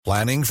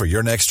Planning for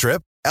your next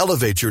trip?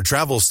 Elevate your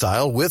travel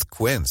style with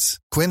Quince.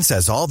 Quince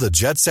has all the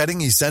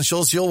jet-setting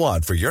essentials you'll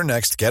want for your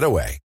next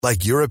getaway,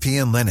 like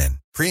European linen,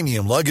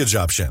 premium luggage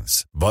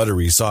options,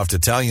 buttery soft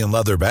Italian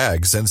leather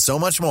bags, and so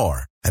much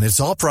more. And it's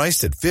all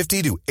priced at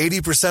 50 to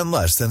 80%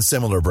 less than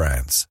similar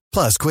brands.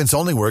 Plus, Quince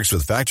only works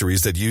with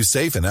factories that use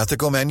safe and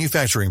ethical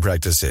manufacturing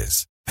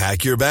practices.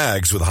 Pack your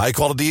bags with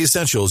high-quality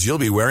essentials you'll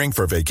be wearing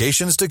for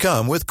vacations to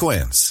come with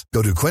Quince.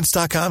 Go to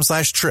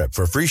quince.com/trip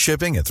for free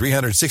shipping and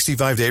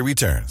 365-day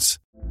returns.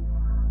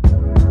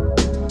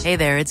 Hey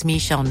there, it's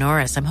Michelle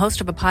Norris. I'm host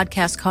of a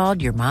podcast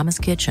called Your Mama's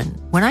Kitchen.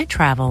 When I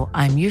travel,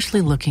 I'm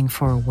usually looking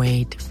for a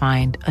way to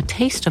find a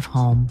taste of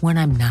home when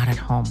I'm not at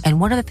home.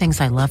 And one of the things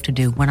I love to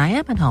do when I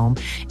am at home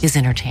is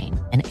entertain.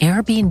 And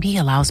Airbnb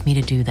allows me to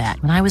do that.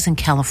 When I was in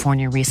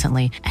California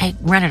recently, I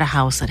rented a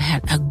house that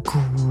had a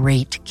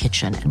great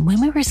kitchen. And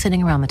when we were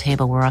sitting around the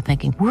table, we were all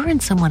thinking, we're in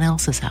someone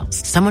else's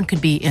house. Someone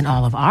could be in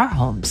all of our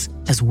homes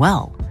as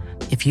well.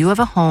 If you have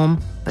a home,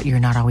 but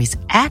you're not always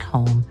at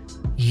home,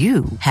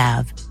 you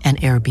have an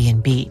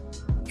Airbnb.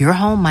 Your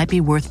home might be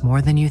worth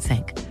more than you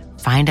think.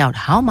 Find out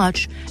how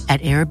much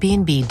at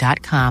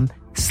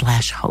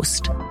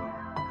airbnb.com/host.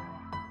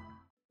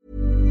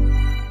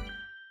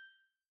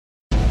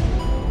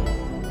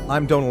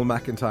 I'm Donald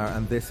McIntyre,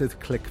 and this is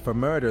Click for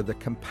Murder, the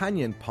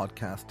companion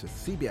podcast to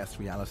CBS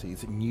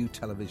Reality's new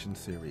television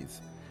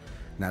series.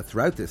 Now,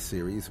 throughout this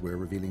series, we're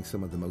revealing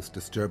some of the most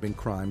disturbing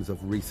crimes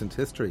of recent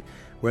history,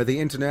 where the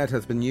internet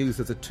has been used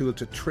as a tool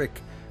to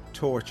trick,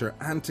 torture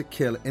and to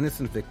kill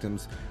innocent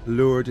victims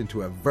lured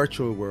into a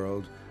virtual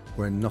world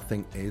where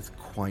nothing is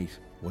quite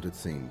what it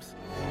seems.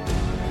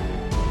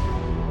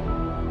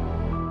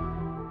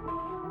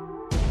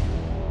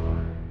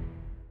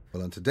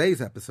 Well, on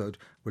today's episode,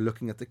 we're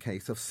looking at the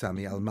case of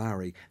Sami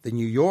Al-Mahri, the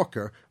New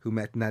Yorker who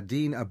met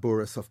Nadine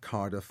Aburis of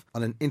Cardiff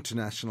on an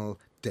international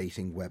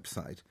dating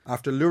website.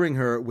 After luring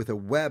her with a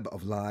web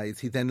of lies,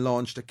 he then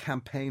launched a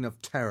campaign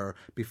of terror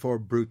before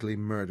brutally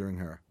murdering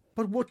her.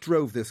 But what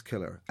drove this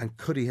killer, and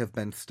could he have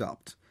been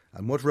stopped?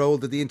 And what role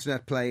did the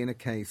internet play in a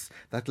case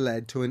that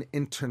led to an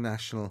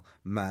international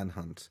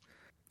manhunt?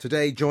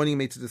 Today, joining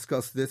me to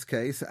discuss this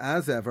case,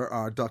 as ever,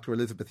 are Dr.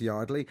 Elizabeth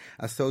Yardley,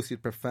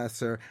 Associate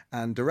Professor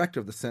and Director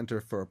of the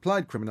Centre for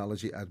Applied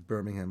Criminology at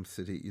Birmingham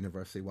City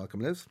University. Welcome,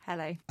 Liz.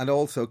 Hello. And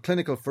also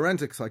clinical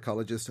forensic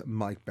psychologist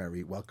Mike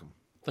Berry. Welcome.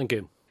 Thank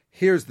you.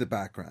 Here's the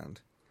background.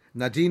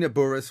 Nadine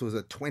Aburis was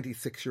a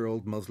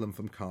 26-year-old Muslim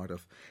from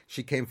Cardiff.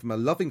 She came from a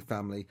loving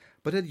family,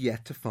 but had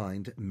yet to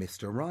find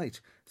Mr.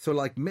 Right. So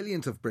like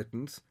millions of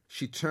Britons,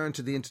 she turned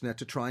to the internet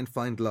to try and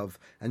find love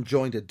and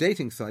joined a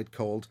dating site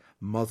called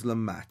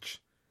Muslim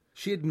Match.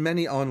 She had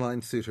many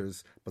online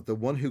suitors, but the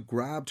one who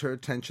grabbed her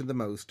attention the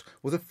most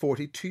was a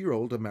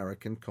 42-year-old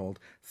American called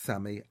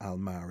Sami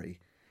Al-Mahri.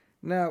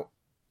 Now,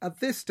 at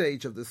this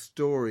stage of the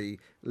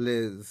story,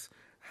 Liz,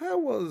 how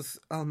was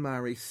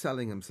Al-Mahri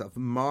selling himself,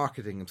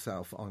 marketing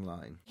himself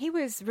online? He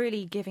was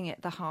really giving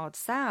it the hard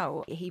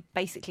sell. He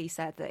basically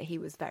said that he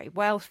was very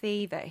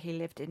wealthy, that he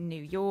lived in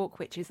New York,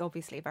 which is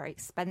obviously a very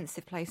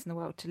expensive place in the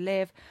world to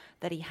live,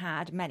 that he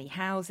had many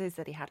houses,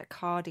 that he had a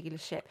car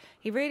dealership.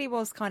 He really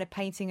was kind of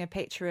painting a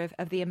picture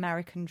of the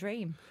American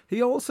dream.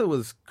 He also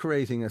was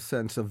creating a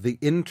sense of the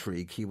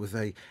intrigue. He was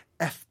a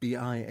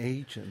FBI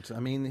agent.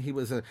 I mean, he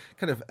was a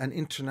kind of an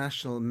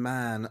international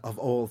man of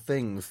all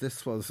things.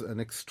 This was an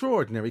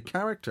extraordinary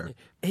character.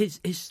 His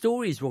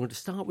story is wrong to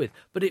start with,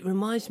 but it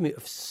reminds me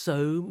of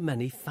so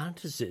many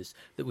fantasies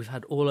that we've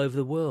had all over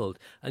the world.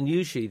 And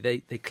usually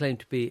they claim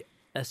to be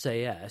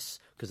SAS,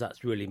 because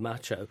that's really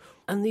macho.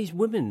 And these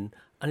women,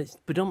 and it's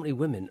predominantly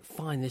women,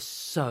 find this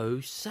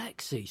so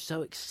sexy,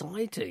 so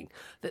exciting,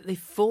 that they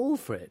fall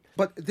for it.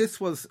 But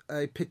this was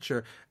a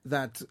picture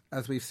that,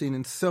 as we've seen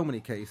in so many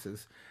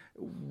cases,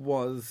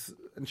 was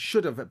and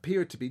should have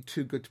appeared to be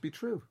too good to be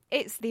true.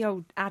 It's the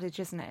old adage,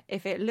 isn't it?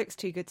 If it looks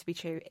too good to be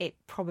true, it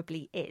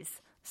probably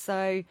is.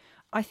 So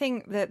I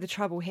think that the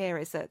trouble here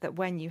is that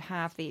when you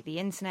have the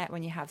internet,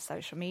 when you have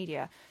social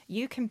media,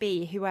 you can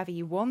be whoever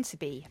you want to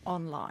be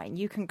online.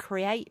 You can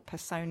create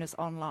personas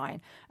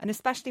online, and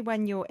especially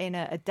when you're in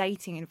a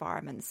dating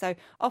environment. So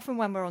often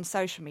when we're on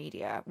social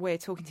media, we're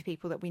talking to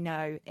people that we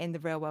know in the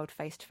real world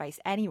face-to-face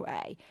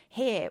anyway.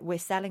 Here, we're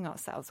selling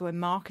ourselves, we're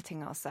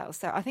marketing ourselves.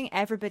 So I think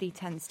everybody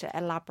tends to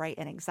elaborate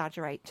and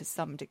exaggerate to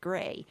some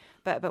degree.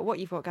 But what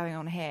you've got going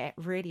on here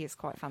really is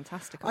quite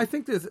fantastic. I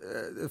think there's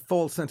a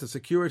false sense of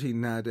security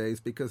nowadays,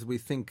 because we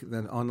think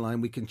that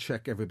online we can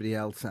check everybody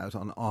else out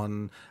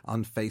on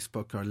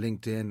Facebook or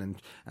LinkedIn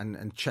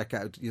and check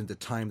out, you know, the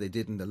time they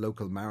did in the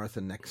local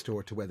marathon next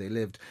door to where they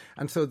lived.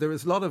 And so there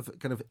is a lot of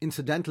kind of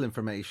incidental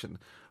information.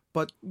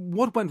 But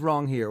what went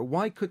wrong here?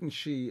 Why couldn't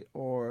she,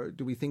 or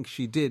do we think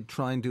she did,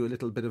 try and do a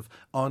little bit of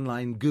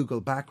online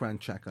Google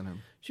background check on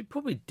him? She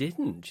probably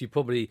didn't. She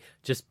probably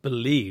just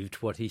believed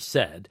what he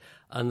said,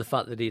 and the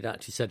fact that he'd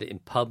actually said it in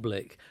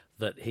public,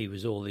 that he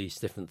was all these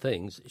different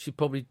things, she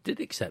probably did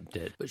accept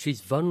it. But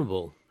she's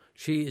vulnerable.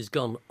 She has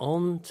gone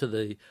on to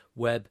the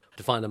web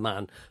to find a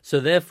man.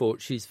 So therefore,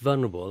 she's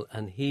vulnerable,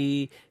 and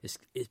he is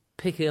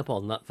picking up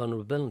on that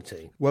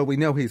vulnerability. Well, we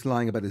know he's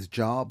lying about his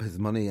job, his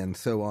money and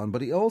so on,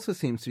 but he also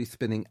seems to be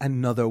spinning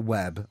another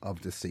web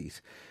of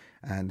deceit.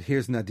 And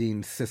here's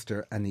Nadine's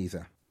sister,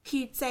 Aniza.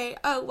 He'd say,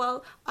 oh,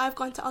 well, I've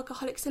gone to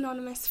Alcoholics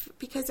Anonymous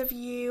because of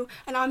you,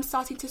 and I'm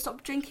starting to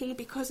stop drinking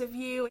because of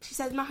you. She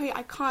said, Mahi,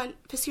 I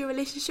can't pursue a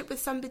relationship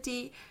with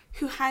somebody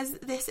who has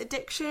this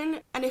addiction,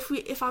 and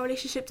if our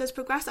relationship does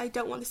progress, I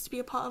don't want this to be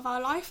a part of our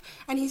life.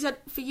 And he said,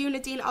 for you,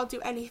 Nadine, I'll do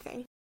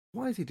anything.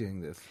 Why is he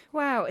doing this?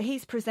 Well,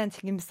 he's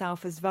presenting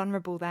himself as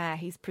vulnerable there.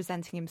 He's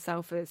presenting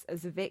himself as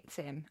a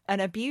victim. And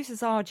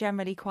abusers are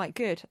generally quite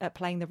good at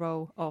playing the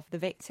role of the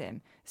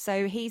victim.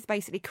 So he's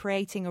basically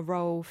creating a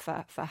role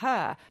for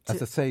her.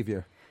 As a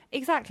saviour.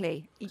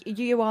 Exactly.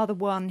 You are the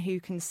one who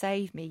can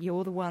save me.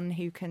 You're the one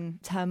who can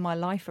turn my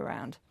life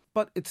around.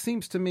 But it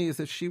seems to me as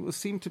if she will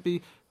seem to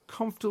be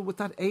comfortable with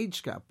that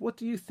age gap. What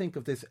do you think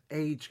of this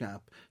age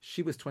gap?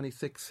 She was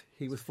 26,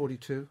 he was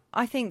 42.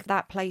 I think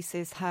that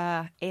places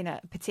her in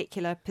a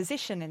particular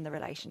position in the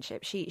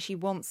relationship. She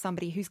wants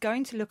somebody who's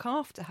going to look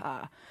after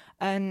her.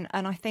 And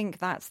I think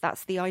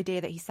that's the idea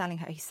that he's selling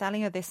her. He's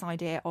selling her this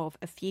idea of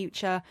a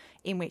future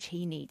in which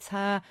he needs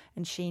her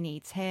and she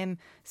needs him.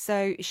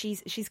 So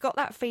she's got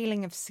that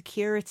feeling of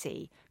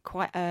security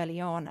quite early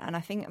on. And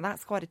I think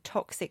that's quite a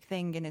toxic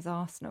thing in his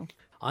arsenal.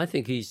 I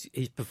think he's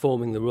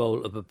performing the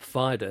role of a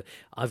provider.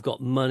 I've got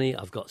money,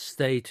 I've got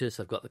status,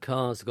 I've got the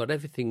cars, I've got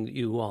everything that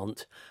you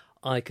want.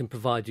 I can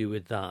provide you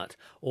with that.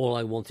 All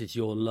I want is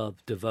your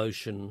love,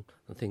 devotion,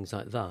 and things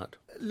like that.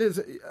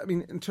 Liz, I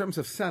mean, in terms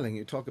of selling,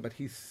 you talk about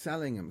he's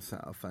selling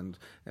himself, and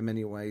in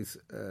many ways,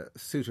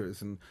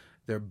 suitors, and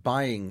they're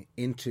buying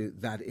into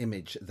that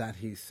image that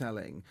he's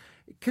selling.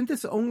 Can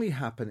this only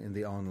happen in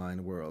the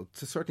online world,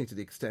 certainly to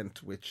the extent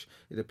to which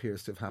it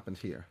appears to have happened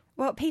here?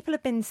 Well, people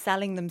have been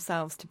selling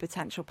themselves to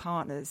potential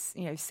partners,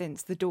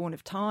 since the dawn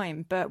of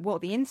time. But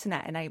what the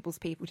internet enables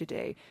people to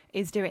do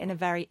is do it in a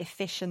very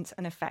efficient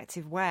and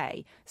effective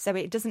way. So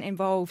it doesn't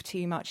involve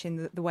too much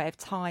in the way of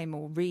time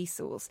or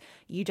resource.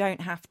 You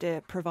don't have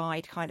to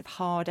provide kind of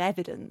hard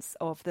evidence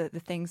of the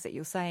things that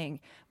you're saying,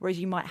 whereas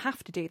you might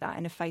have to do that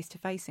in a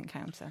face-to-face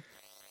encounter.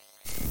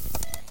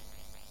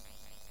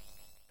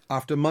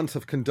 After months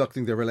of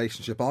conducting their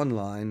relationship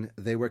online,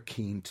 they were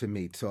keen to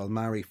meet, so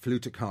Almari flew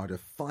to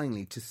Cardiff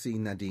finally to see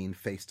Nadine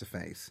face to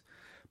face.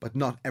 But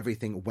not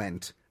everything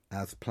went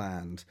as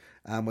planned.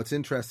 And what's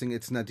interesting,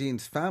 it's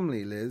Nadine's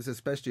family, Liz,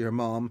 especially her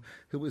mom,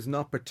 who was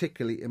not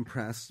particularly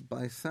impressed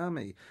by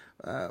Sammy.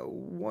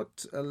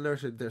 What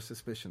alerted their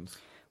suspicions?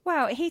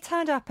 Well, he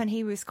turned up and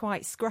he was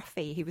quite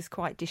scruffy. He was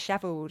quite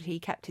dishevelled. He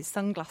kept his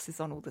sunglasses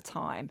on all the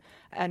time.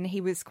 And he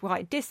was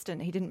quite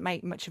distant. He didn't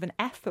make much of an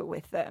effort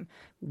with them.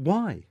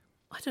 Why?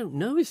 I don't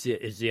know is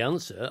the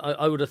answer.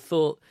 I would have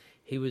thought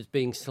he was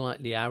being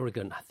slightly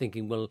arrogant,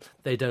 thinking, well,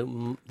 they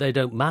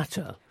don't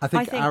matter. I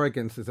think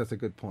arrogance that's a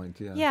good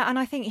point, yeah. Yeah, and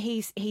I think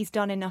he's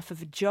done enough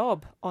of a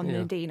job on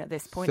Nadine at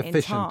this point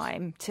in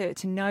time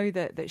to know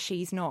that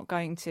she's not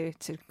going to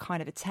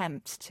kind of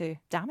attempt to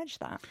damage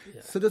that.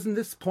 Yeah. So doesn't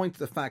this point to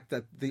the fact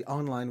that the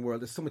online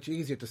world is so much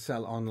easier to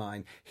sell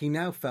online? He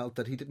now felt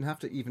that he didn't have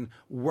to even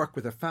work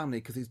with her family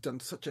because he's done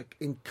such an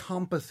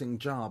encompassing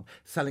job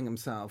selling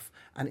himself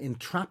and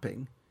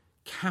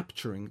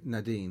capturing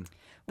Nadine.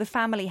 The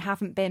family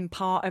haven't been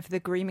part of the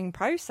grooming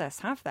process,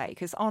 have they?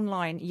 Because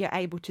online, you're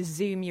able to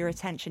zoom your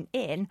attention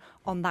in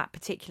on that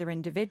particular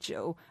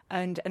individual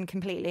and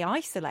completely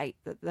isolate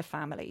the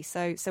family.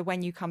 So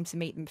when you come to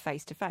meet them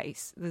face to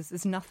face,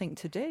 there's nothing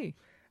to do.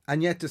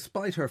 And yet,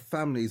 despite her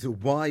family's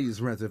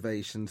wise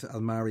reservations,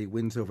 Almari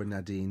wins over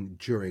Nadine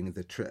during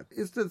the trip.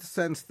 Is there the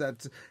sense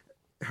that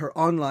her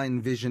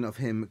online vision of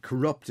him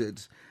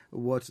corrupted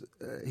what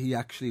he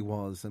actually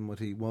was and what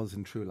he was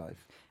in true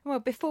life? Well,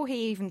 before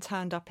he even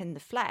turned up in the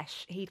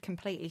flesh, he'd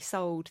completely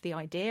sold the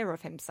idea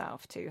of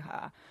himself to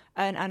her.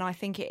 And I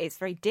think it's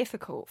very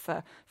difficult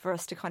for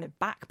us to kind of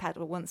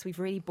backpedal once we've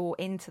really bought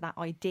into that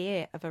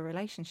idea of a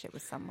relationship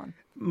with someone.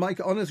 Mike,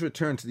 on his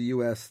return to the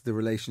US, the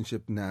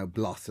relationship now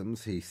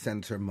blossoms. He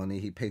sends her money,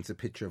 he paints a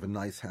picture of a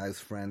nice house,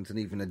 friends, and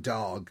even a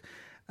dog.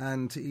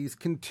 And he's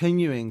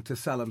continuing to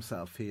sell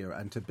himself here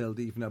and to build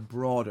even a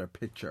broader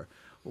picture.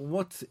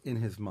 What's in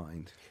his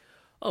mind?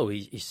 Oh,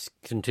 he's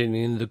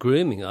continuing the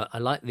grooming. I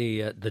like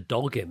the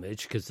dog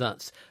image because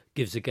that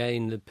gives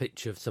again the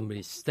picture of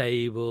somebody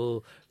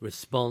stable,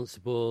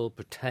 responsible,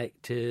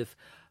 protective,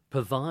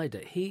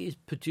 provider. He is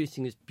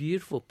producing this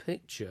beautiful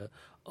picture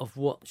of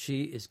what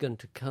she is going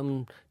to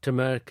come to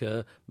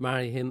America,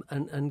 marry him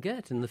and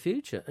get in the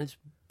future. And it's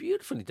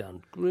beautifully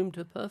done, groomed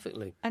her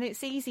perfectly. And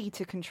it's easy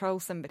to control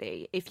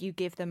somebody if you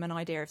give them an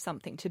idea of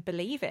something to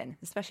believe in,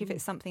 especially if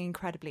it's something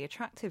incredibly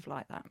attractive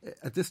like that.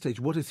 At this stage,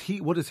 what is he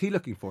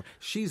looking for?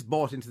 She's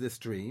bought into this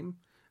dream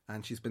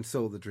and she's been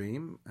sold the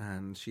dream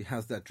and she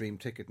has that dream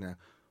ticket now.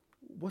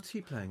 What's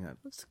he playing at?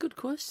 That's a good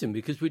question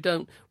because we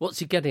don't... What's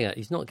he getting at?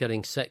 He's not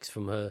getting sex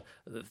from her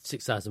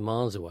 6,000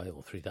 miles away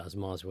or 3,000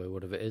 miles away,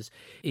 whatever it is.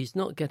 He's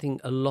not getting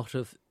a lot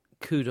of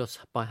kudos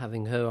by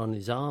having her on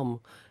his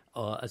arm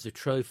as a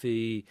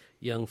trophy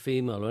young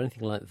female or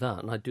anything like that.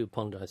 And I do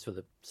apologise for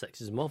the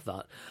sexism of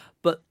that.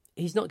 But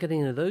he's not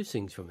getting any of those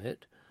things from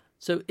it.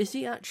 So is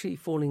he actually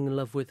falling in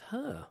love with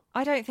her?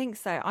 I don't think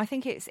so. I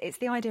think it's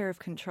the idea of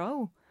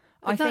control.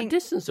 I think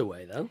distance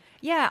away, though.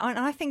 Yeah, and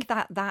I think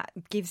that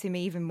gives him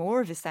even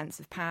more of a sense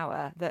of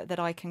power, that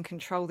I can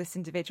control this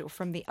individual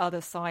from the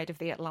other side of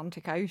the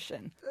Atlantic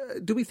Ocean.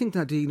 Do we think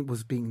Nadine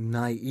was being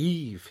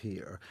naive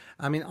here?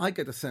 I mean, I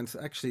get a sense,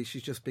 actually,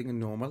 she's just being a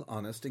normal,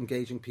 honest,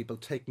 engaging people,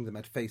 taking them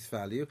at face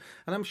value.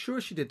 And I'm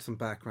sure she did some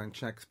background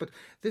checks, but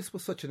this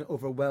was such an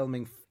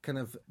overwhelming kind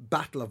of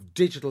battle of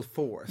digital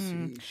force.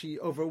 She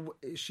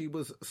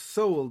was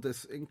sold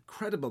this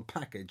incredible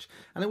package,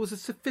 and it was a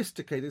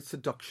sophisticated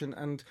seduction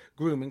and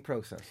grooming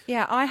process.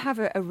 Yeah, I have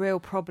a real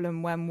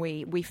problem when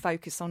we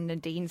focus on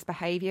Nadine's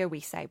behaviour. We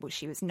say, well,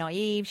 she was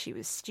naive, she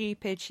was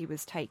stupid, she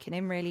was taken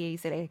in really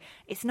easily.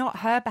 It's not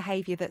her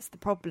behaviour that's the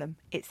problem,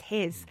 it's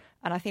his.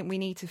 And I think we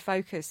need to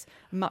focus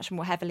much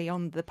more heavily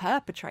on the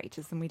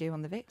perpetrators than we do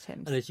on the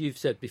victims. And as you've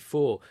said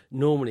before,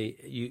 normally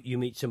you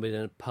meet somebody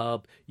in a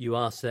pub, you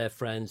ask their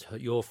friends,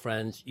 your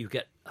friends, you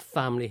get a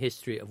family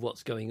history of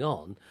what's going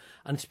on.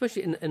 And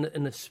especially in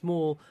a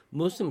small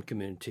Muslim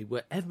community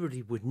where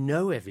everybody would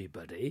know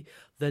everybody,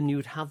 then you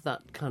would have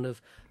that kind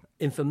of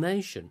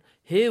information.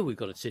 Here we've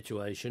got a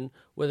situation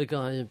where the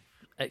guy is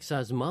X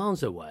thousand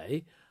miles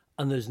away,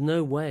 and there's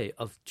no way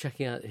of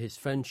checking out his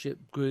friendship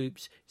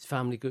groups, his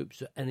family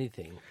groups, or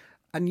anything.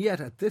 And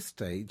yet, at this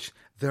stage,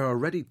 they're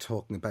already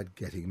talking about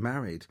getting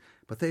married,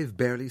 but they've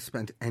barely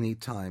spent any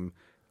time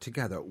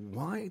together.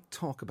 Why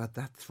talk about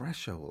that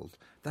threshold,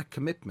 that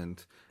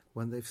commitment,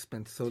 when they've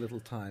spent so little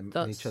time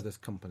in each other's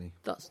company?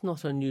 That's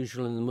not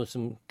unusual in the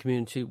Muslim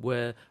community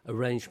where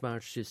arranged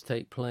marriages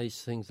take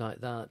place, things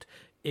like that.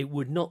 It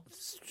would not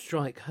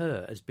strike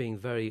her as being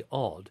very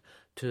odd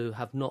to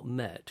have not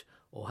met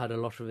or had a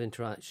lot of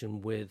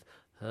interaction with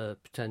her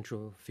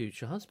potential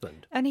future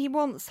husband. And he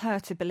wants her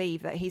to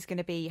believe that he's going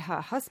to be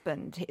her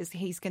husband,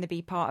 he's going to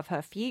be part of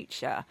her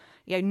future,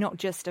 not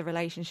just a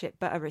relationship,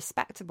 but a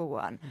respectable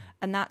one.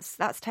 And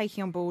that's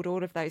taking on board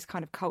all of those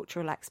kind of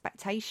cultural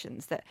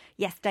expectations that,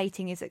 yes,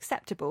 dating is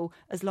acceptable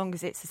as long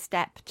as it's a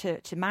step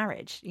to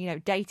marriage.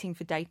 Dating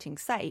for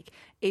dating's sake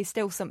is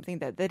still something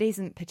that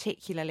isn't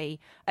particularly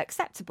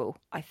acceptable,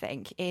 I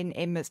think,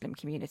 in Muslim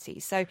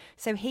communities.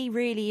 So he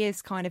really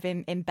is kind of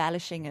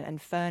embellishing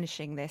and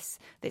furnishing this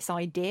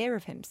idea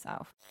of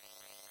himself.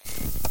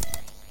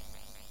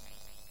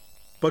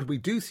 But we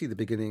do see the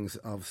beginnings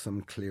of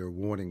some clear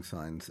warning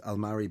signs.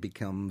 Al-Mari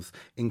becomes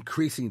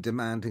increasingly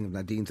demanding of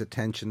Nadine's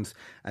attentions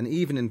and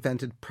even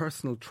invented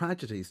personal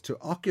tragedies to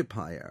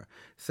occupy her,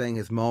 saying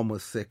his mom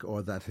was sick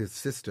or that his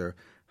sister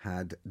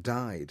had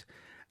died.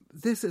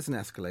 This is an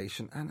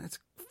escalation, and it's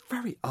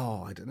very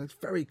odd and it's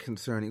very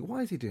concerning.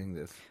 Why is he doing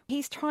this?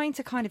 He's trying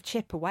to kind of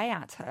chip away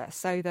at her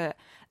so that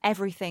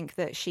everything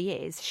that she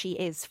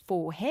is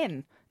for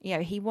him.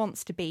 He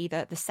wants to be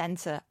the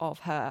centre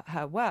of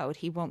her world.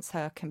 He wants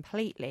her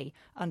completely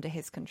under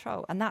his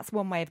control. And that's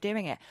one way of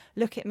doing it.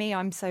 Look at me,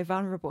 I'm so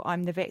vulnerable.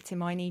 I'm the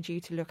victim. I need you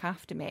to look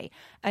after me.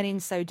 And in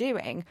so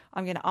doing,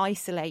 I'm going to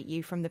isolate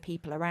you from the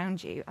people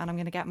around you and I'm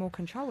going to get more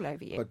control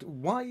over you. But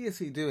why is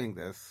he doing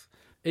this?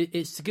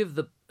 It's to give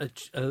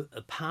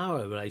a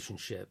power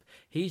relationship.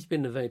 He's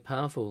been in a very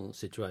powerful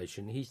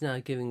situation. He's now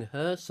giving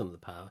her some of the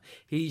power.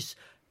 He's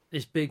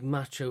this big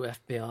macho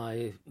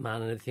FBI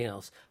man and everything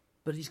else,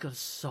 but he's got a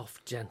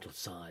soft, gentle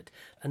side.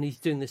 And he's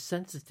doing the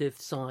sensitive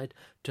side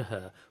to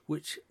her,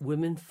 which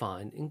women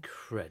find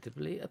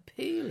incredibly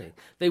appealing.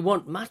 They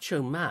want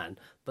macho man,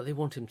 but they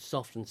want him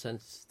soft and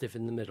sensitive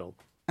in the middle.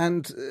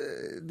 And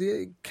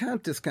they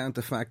can't discount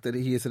the fact that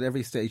he is at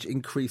every stage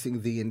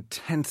increasing the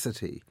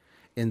intensity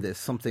in this,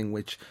 something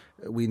which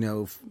we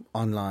know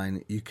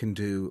online you can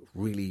do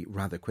really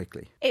rather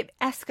quickly. It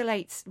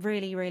escalates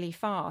really, really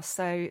fast.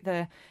 So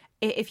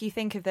if you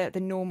think of the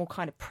normal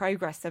kind of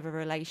progress of a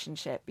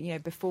relationship,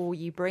 before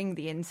you bring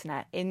the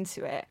internet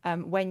into it,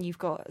 when you've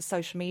got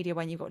social media,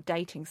 when you've got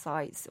dating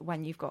sites,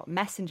 when you've got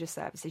messenger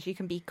services, you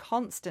can be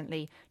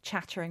constantly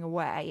chattering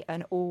away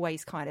and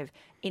always kind of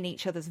in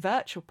each other's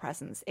virtual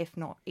presence, if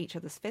not each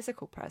other's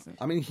physical presence.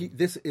 I mean,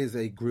 this is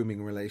a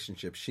grooming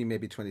relationship. She may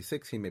be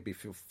 26, he may be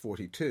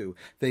 42.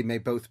 They may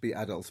both be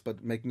adults,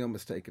 but make no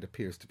mistake, it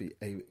appears to be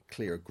a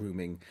clear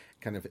grooming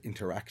kind of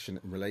interaction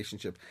and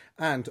relationship,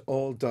 and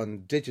all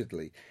done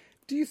digitally.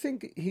 Do you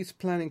think he's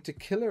planning to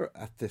kill her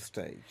at this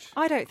stage?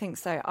 I don't think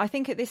so. I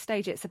think at this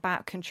stage it's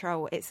about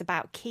control. It's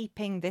about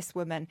keeping this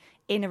woman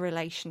in a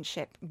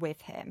relationship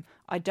with him.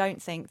 I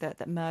don't think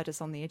that murder's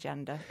on the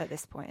agenda at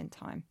this point in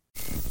time.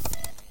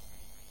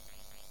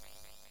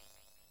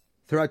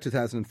 Throughout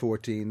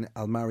 2014,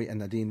 Al-Mari and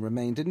Nadine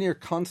remained in near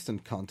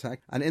constant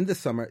contact, and in the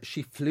summer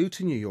she flew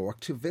to New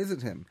York to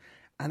visit him.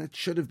 And it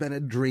should have been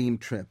a dream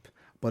trip,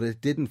 but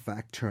it did in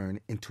fact turn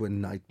into a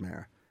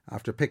nightmare.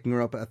 After picking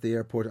her up at the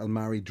airport,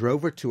 Almari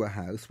drove her to a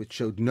house which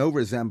showed no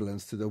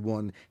resemblance to the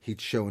one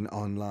he'd shown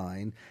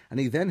online, and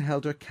he then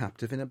held her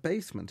captive in a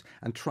basement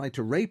and tried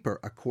to rape her,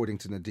 according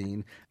to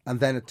Nadine, and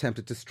then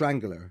attempted to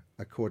strangle her,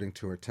 according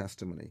to her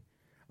testimony.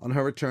 On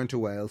her return to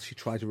Wales, she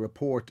tried to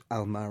report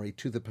Almari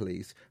to the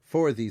police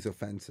for these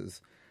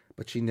offences,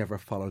 but she never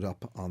followed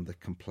up on the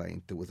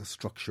complaint. There was a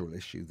structural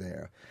issue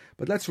there.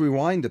 But let's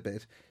rewind a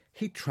bit.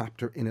 He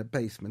trapped her in a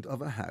basement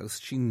of a house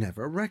she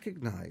never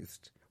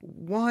recognised.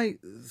 Why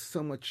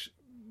so much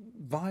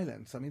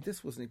violence? I mean,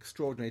 this was an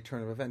extraordinary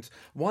turn of events.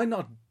 Why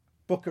not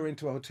book her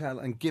into a hotel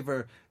and give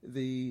her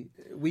the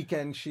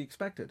weekend she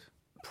expected?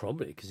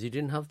 Probably because he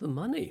didn't have the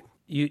money.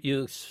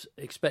 You're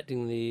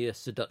expecting the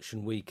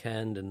seduction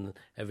weekend and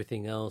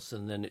everything else,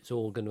 and then it's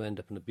all going to end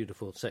up in a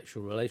beautiful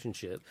sexual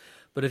relationship.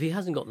 But if he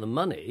hasn't got the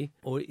money,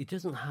 or he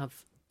doesn't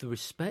have the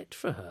respect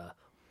for her,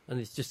 and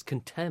it's just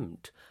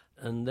contempt,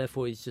 and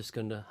therefore he's just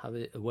going to have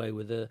it away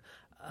with her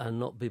and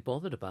not be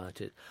bothered about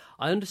it.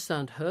 I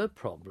understand her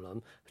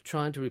problem,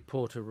 trying to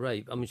report a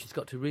rape. I mean, she's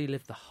got to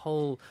relive the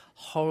whole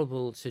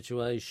horrible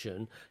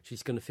situation.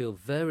 She's going to feel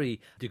very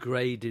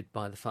degraded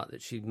by the fact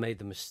that she made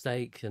the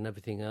mistake and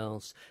everything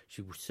else.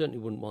 She certainly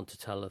wouldn't want to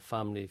tell her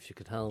family if she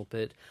could help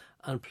it.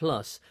 And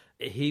plus,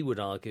 he would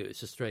argue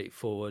it's a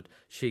straightforward,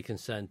 she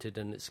consented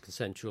and it's a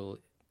consensual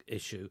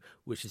issue,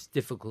 which is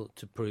difficult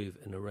to prove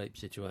in a rape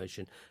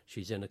situation.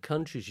 She's in a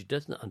country she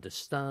doesn't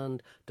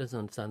understand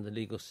the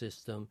legal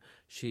system.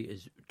 She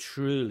is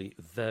truly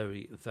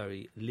very,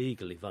 very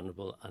legally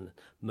vulnerable and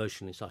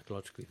emotionally,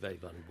 psychologically very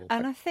vulnerable.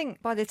 And I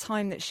think by the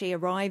time that she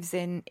arrives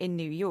in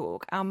New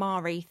York,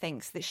 Almari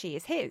thinks that she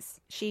is his.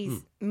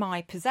 She's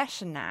my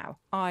possession now.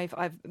 I've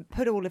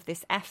put all of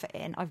this effort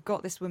in. I've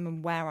got this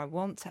woman where I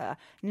want her.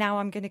 Now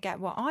I'm going to get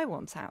what I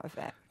want out of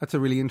it. That's a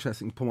really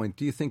interesting point.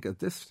 Do you think at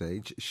this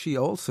stage she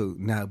also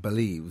now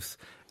believes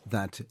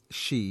that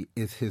she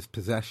is his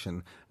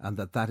possession, and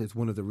that is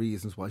one of the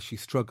reasons why she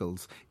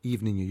struggles,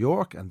 even in New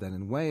York and then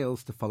in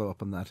Wales, to follow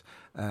up on that,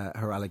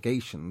 her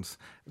allegations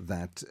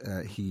that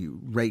he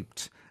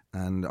raped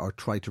or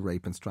tried to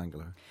rape and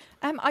strangle her?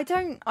 I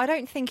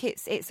don't think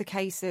it's a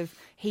case of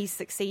he's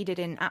succeeded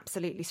in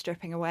absolutely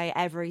stripping away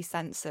every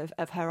sense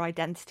of her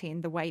identity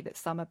in the way that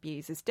some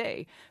abusers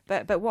do.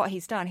 But what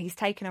he's done, he's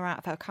taken her out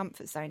of her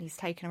comfort zone. He's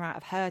taken her out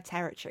of her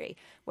territory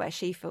where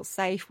she feels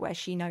safe, where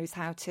she knows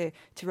how to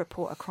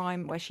report a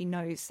crime, where she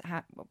knows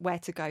where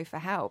to go for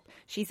help.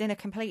 She's in a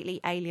completely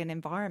alien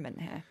environment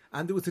here.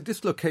 And there was a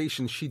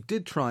dislocation. She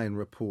did try and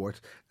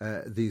report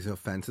these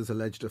offences,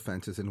 alleged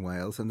offences in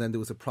Wales, and then there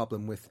was a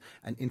problem with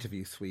an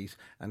interview suite.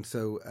 And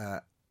so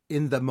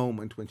in the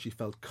moment when she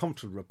felt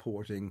comfortable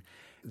reporting,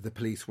 the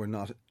police were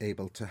not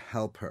able to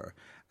help her,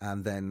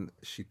 and then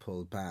she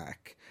pulled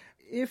back.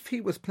 If he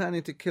was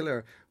planning to kill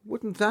her,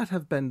 wouldn't that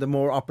have been the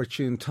more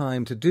opportune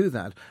time to do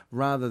that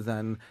rather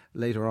than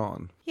later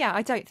on? Yeah,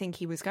 I don't think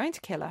he was going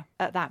to kill her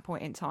at that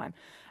point in time.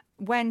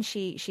 When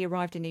she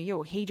arrived in New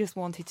York, he just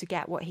wanted to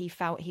get what he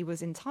felt he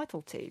was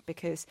entitled to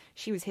because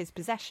she was his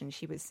possession.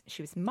 She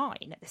was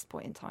mine at this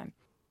point in time.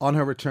 On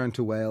her return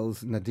to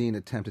Wales, Nadine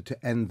attempted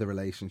to end the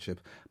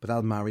relationship, but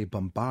Almari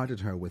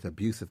bombarded her with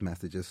abusive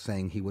messages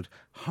saying he would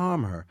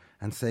harm her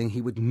and saying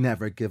he would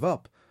never give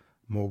up.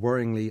 More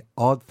worryingly,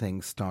 odd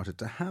things started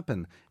to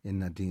happen in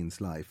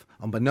Nadine's life.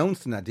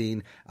 Unbeknownst to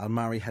Nadine,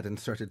 Almari had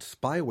inserted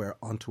spyware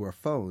onto her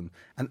phone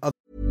and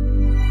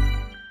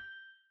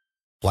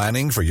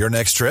Planning for your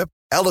next trip?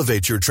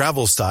 Elevate your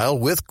travel style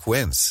with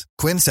Quince.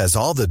 Quince has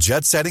all the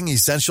jet-setting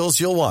essentials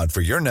you'll want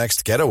for your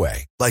next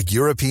getaway, like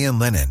European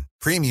linen,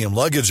 premium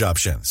luggage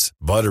options,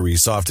 buttery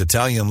soft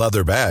Italian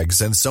leather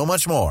bags, and so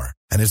much more.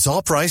 And it's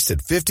all priced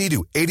at 50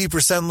 to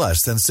 80%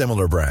 less than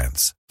similar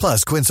brands.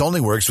 Plus, Quince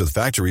only works with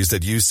factories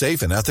that use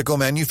safe and ethical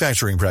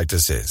manufacturing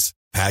practices.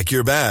 Pack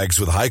your bags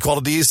with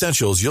high-quality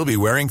essentials you'll be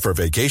wearing for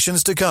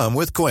vacations to come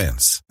with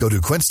Quince. Go to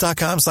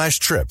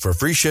quince.com/trip for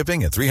free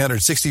shipping and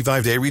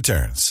 365-day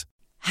returns.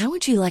 How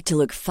would you like to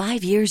look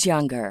 5 years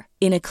younger?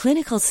 In a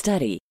clinical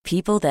study,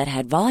 people that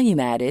had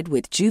volume added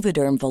with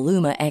Juvederm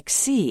Voluma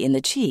XC in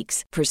the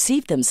cheeks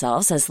perceived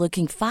themselves as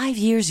looking 5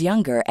 years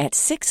younger at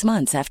 6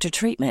 months after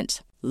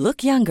treatment.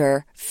 Look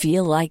younger,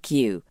 feel like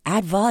you.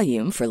 Add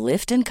volume for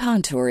lift and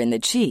contour in the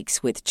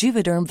cheeks with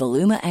Juvederm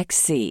Voluma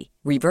XC.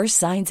 Reverse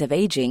signs of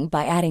aging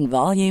by adding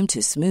volume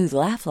to smooth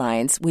laugh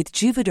lines with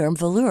Juvederm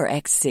Volure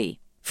XC.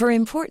 For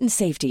important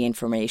safety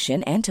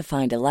information and to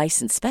find a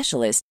licensed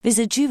specialist,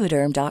 visit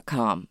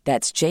Juvederm.com.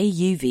 That's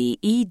JUVEDERM.com.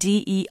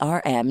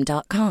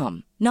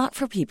 Not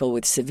for people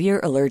with severe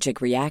allergic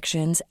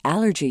reactions,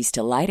 allergies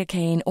to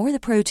lidocaine, or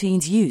the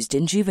proteins used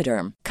in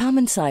Juvederm.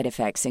 Common side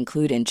effects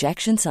include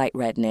injection site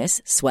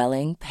redness,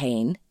 swelling,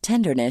 pain,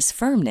 tenderness,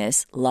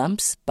 firmness,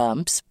 lumps,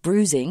 bumps,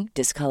 bruising,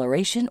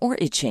 discoloration, or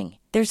itching.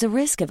 There's a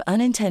risk of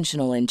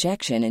unintentional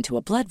injection into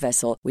a blood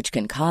vessel, which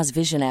can cause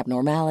vision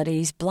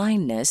abnormalities,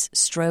 blindness,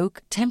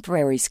 stroke,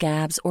 temporary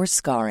scabs, or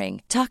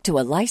scarring. Talk to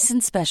a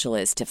licensed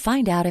specialist to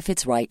find out if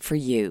it's right for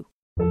you.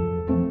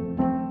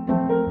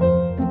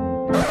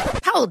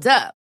 Hold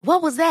up.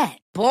 What was that?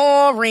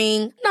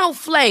 Boring. No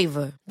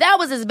flavor. That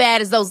was as bad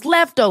as those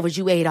leftovers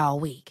you ate all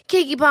week.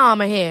 Keke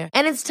Palmer here,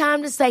 and it's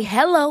time to say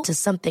hello to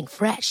something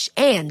fresh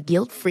and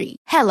guilt-free.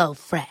 Hello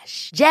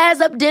Fresh. Jazz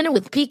up dinner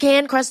with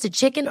pecan-crusted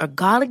chicken or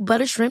garlic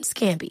butter shrimp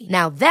scampi.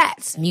 Now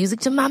that's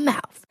music to my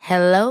mouth.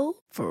 Hello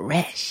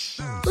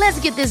Fresh. Let's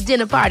get this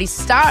dinner party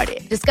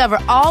started. Discover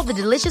all the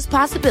delicious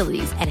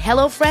possibilities at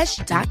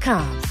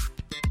hellofresh.com.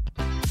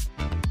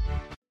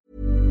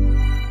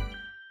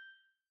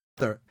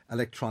 Other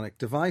electronic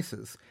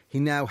devices. He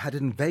now had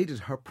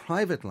invaded her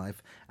private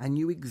life and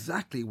knew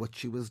exactly what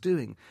she was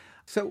doing.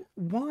 So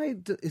why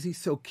is he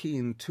so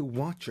keen to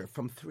watch her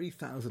from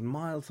 3,000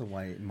 miles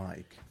away,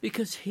 Mike?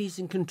 Because he's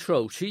in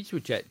control. She's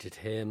rejected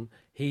him.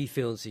 He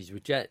feels he's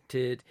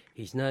rejected.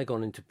 He's now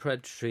gone into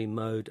predatory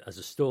mode as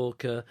a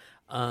stalker,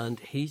 and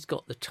he's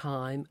got the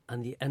time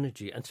and the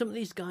energy. And some of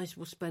these guys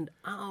will spend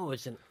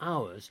hours and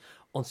hours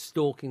on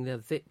stalking their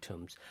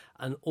victims,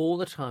 and all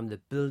the time they're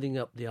building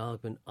up the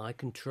argument, I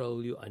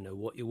control you, I know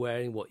what you're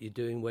wearing, what you're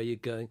doing, where you're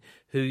going,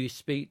 who you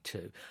speak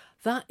to.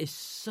 That is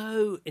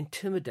so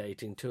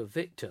intimidating to a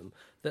victim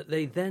that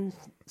they then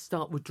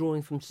start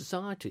withdrawing from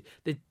society.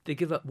 They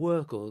give up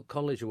work or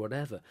college or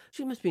whatever.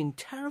 She must have been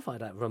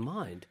terrified out of her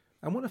mind.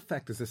 And what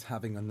effect is this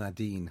having on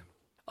Nadine?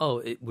 Oh,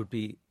 it would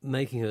be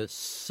making her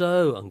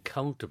so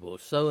uncomfortable,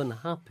 so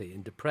unhappy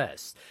and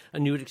depressed.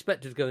 And you would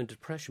expect her to go into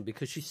depression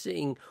because she's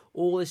seeing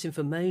all this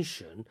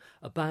information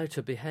about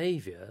her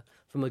behaviour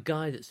from a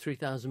guy that's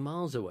 3,000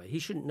 miles away. He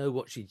shouldn't know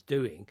what she's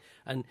doing.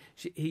 And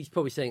he's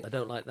probably saying, I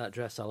don't like that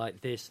dress, I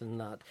like this and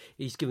that.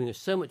 He's giving her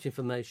so much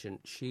information,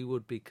 she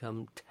would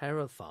become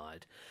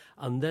terrified.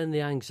 And then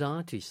the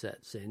anxiety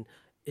sets in,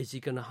 is he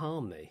going to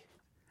harm me?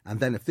 And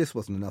then if this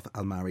wasn't enough,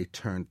 Almari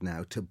turned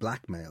now to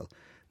blackmail.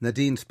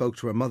 Nadine spoke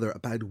to her mother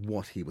about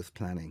what he was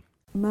planning.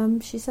 Mum,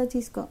 she said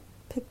he's got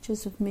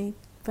pictures of me,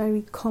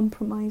 very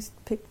compromised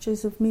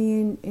pictures of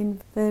me in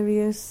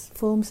various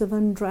forms of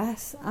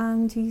undress,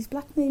 and he's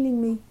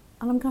blackmailing me.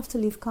 And I'm going to have to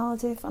leave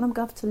Cardiff, and I'm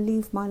going to have to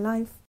leave my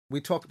life.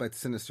 We talk about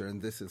Sinister,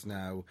 and this is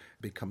now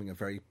becoming a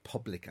very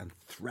public and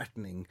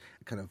threatening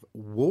kind of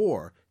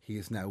war he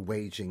is now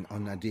waging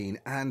on Nadine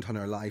and on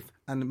her life,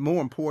 and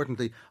more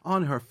importantly,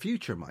 on her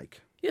future,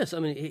 Mike. Yes, I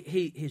mean,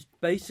 he's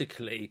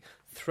basically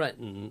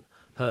threatened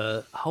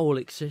her whole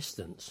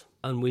existence.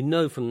 And we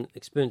know from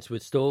experience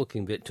with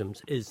stalking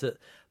victims is that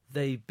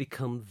they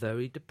become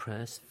very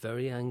depressed,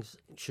 very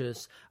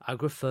anxious,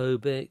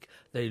 agoraphobic,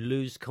 they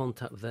lose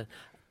contact with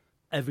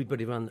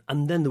everybody around them.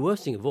 And then the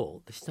worst thing of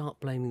all, they start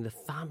blaming the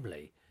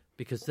family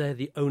because they're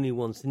the only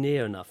ones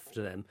near enough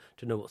to them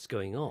to know what's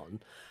going on.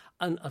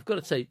 And I've got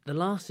to say, the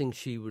last thing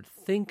she would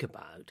think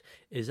about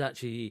is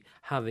actually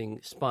having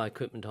spy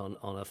equipment on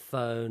a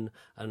phone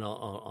and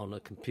on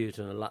a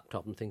computer and a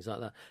laptop and things like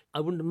that.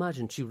 I wouldn't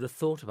imagine she would have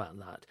thought about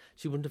that.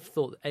 She wouldn't have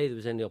thought that A, there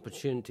was any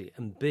opportunity,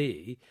 and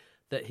B,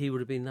 that he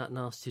would have been that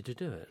nasty to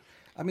do it.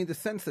 I mean, the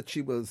sense that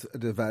she was a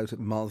devout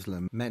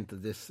Muslim meant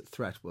that this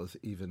threat was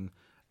even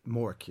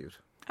more acute.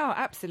 Oh,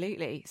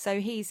 absolutely. So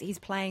he's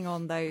playing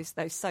on those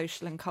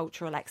social and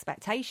cultural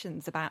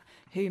expectations about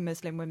who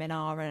Muslim women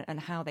are and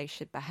how they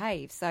should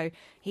behave. So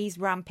he's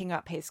ramping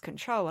up his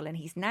control, and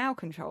he's now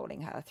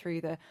controlling her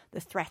through the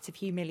threat of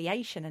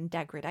humiliation and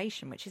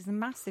degradation, which is a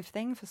massive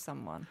thing for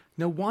someone.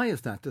 Now, why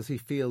is that? Does he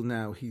feel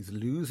now he's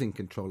losing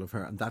control of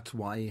her, and that's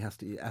why he has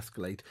to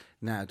escalate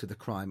now to the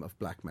crime of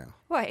blackmail?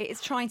 Well,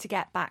 it's trying to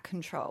get back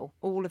control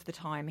all of the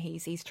time.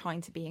 He's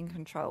trying to be in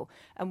control.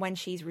 And when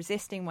she's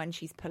resisting, when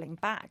she's pulling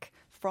back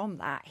from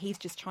that, he's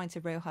just trying to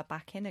reel her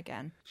back in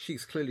again.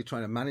 She's clearly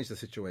trying to manage the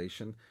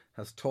situation,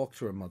 has talked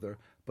to her mother,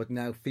 but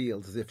now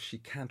feels as if she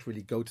can't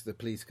really go to the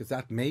police because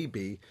that may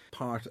be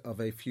part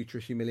of a future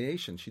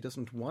humiliation. She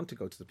doesn't want to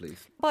go to the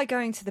police. By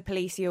going to the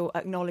police, you're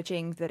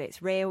acknowledging that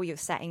it's real. You're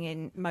setting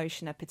in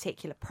motion a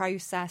particular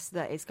process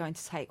that is going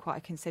to take quite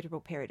a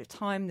considerable period of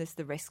time. There's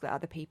the risk that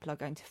other people are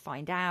going to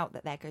find out,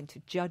 that they're going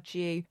to judge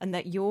you, and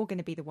that you're going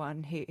to be the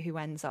one who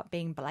ends up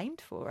being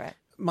blamed for it.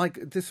 Mike,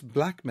 this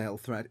blackmail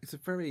threat is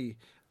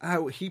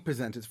how he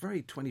presents, it's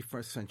very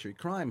 21st century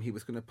crime. He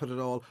was going to put it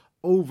all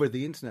over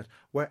the internet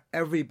where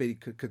everybody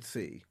could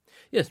see.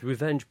 Yes,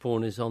 revenge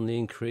porn is on the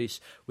increase.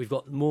 We've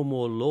got more and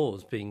more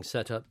laws being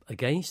set up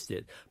against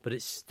it, but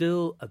it's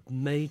still a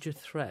major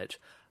threat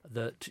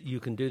that you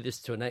can do this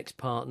to an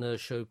ex-partner,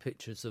 show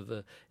pictures of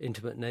an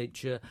intimate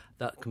nature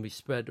that can be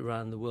spread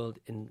around the world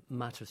in a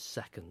matter of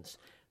seconds.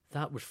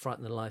 That would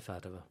frighten the life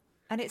out of her.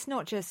 And it's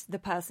not just the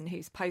person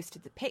who's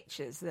posted the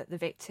pictures that the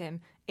victim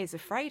is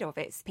afraid of.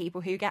 It's people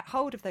who get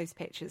hold of those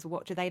pictures.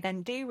 What do they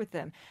then do with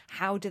them?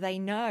 How do they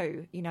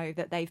know,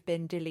 that they've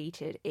been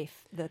deleted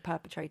if the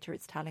perpetrator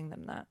is telling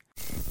them that?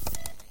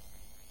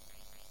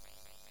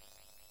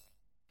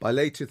 By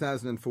late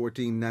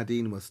 2014,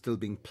 Nadine was still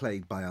being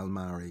plagued by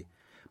Almari.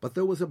 But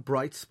there was a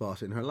bright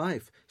spot in her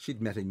life.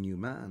 She'd met a new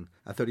man,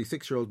 a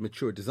 36-year-old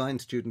mature design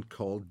student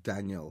called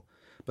Daniel.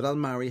 But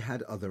Almari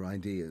had other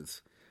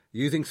ideas.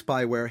 Using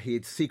spyware he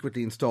had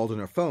secretly installed on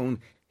her phone,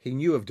 He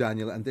knew of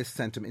Daniel, and this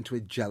sent him into a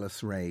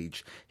jealous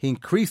rage. He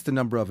increased the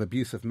number of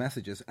abusive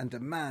messages and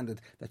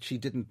demanded that she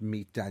didn't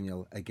meet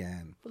Daniel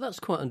again. Well, that's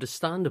quite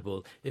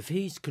understandable. If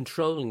he's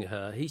controlling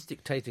her, he's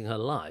dictating her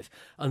life,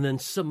 and then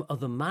some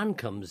other man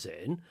comes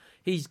in,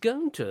 he's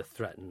going to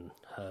threaten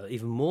her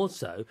even more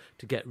so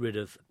to get rid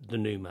of the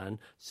new man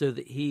so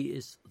that he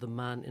is the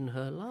man in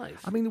her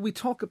life. I mean, we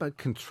talk about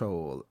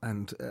control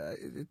and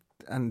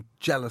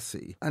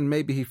jealousy, and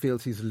maybe he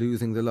feels he's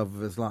losing the love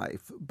of his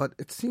life, but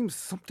it seems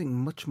something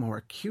much more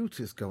acute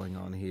is going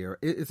on here.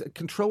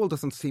 Control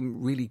doesn't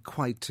seem really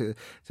quite to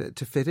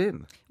fit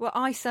in. Well,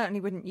 I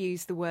certainly wouldn't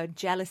use the word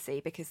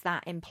jealousy, because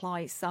that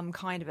implies some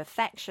kind of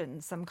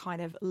affection, some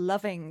kind of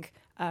loving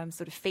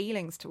sort of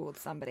feelings towards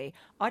somebody.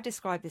 I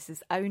describe this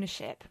as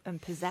ownership and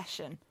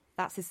possession.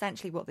 That's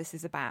essentially what this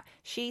is about.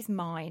 She's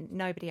mine,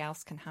 nobody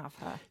else can have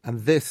her. And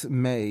this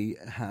may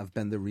have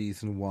been the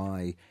reason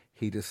why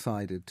he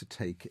decided to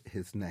take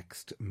his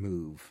next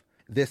move.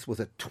 This was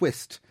a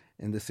twist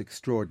in this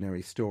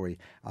extraordinary story.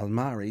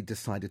 Almari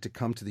decided to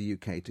come to the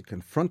UK to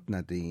confront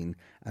Nadine,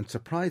 and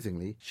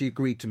surprisingly, she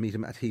agreed to meet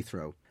him at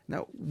Heathrow.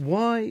 Now,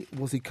 why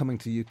was he coming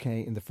to the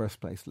UK in the first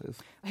place, Liz?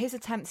 His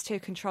attempts to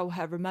control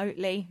her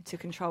remotely, to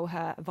control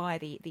her via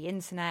the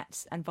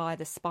internet and via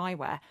the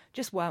spyware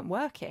just weren't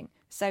working.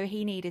 So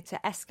he needed to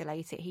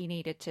escalate it. He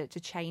needed to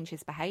change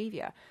his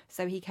behaviour.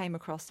 So he came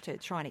across to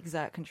try and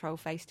exert control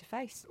face to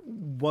face.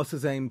 Was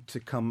his aim to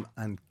come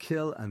and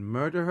kill and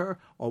murder her,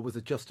 or was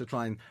it just to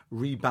try and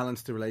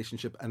rebalance the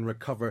relationship and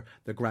recover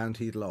the ground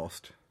he'd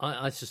lost?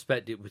 I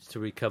suspect it was to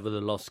recover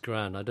the lost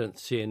ground. I don't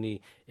see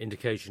any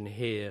indication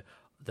here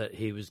that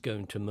he was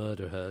going to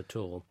murder her at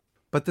all.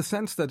 But the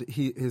sense that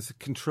his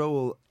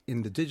control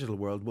in the digital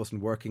world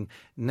wasn't working,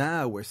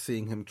 now we're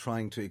seeing him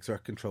trying to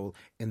exert control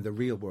in the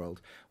real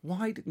world.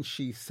 Why didn't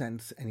she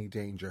sense any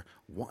danger?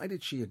 Why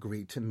did she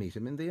agree to meet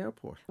him in the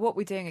airport? What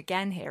we're doing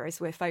again here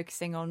is we're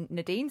focusing on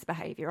Nadine's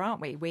behaviour,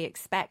 aren't we? We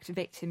expect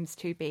victims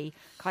to be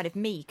kind of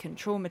meek and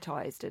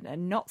traumatised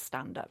and not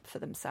stand up for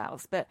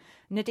themselves. But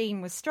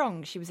Nadine was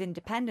strong, she was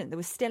independent, there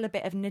was still a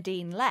bit of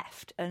Nadine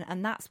left,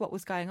 and that's what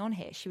was going on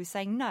here. She was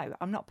saying, no,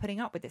 I'm not putting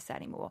up with this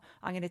anymore.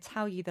 I'm going to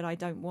tell you that I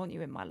don't want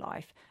you in my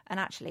life, and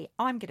actually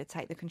I'm going to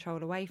take the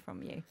control away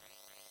from you.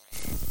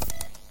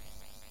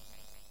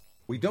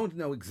 We don't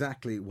know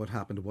exactly what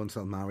happened once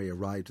Almari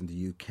arrived in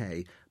the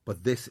UK,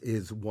 but this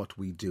is what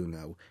we do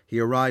know. He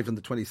arrived on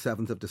the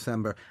 27th of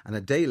December, and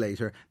a day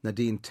later,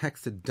 Nadine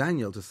texted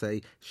Daniel to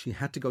say she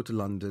had to go to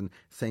London,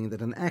 saying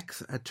that an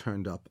ex had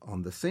turned up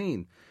on the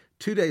scene.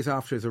 2 days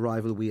after his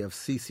arrival, we have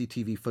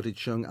CCTV footage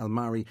showing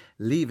Almari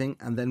leaving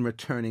and then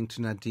returning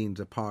to Nadine's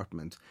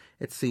apartment.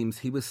 It seems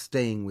he was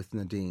staying with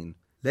Nadine.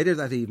 Later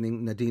that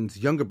evening, Nadine's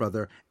younger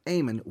brother,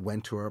 Eamon,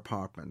 went to her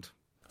apartment.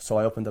 So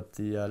I opened up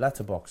the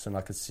letterbox and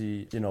I could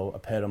see, a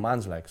pair of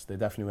man's legs. They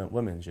definitely weren't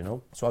women's,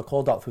 So I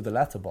called out through the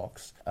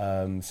letterbox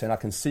saying, I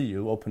can see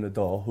you, open the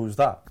door, who's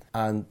that?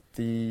 And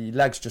the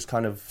legs just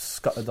kind of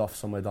scuttered off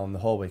somewhere down the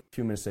hallway. A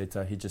few minutes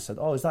later, he just said,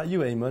 oh, is that you,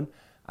 Eamon?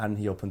 And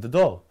he opened the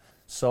door.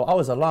 So I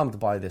was alarmed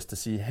by this, to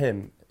see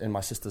him in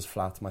my sister's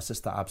flat, my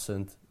sister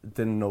absent, I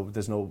don't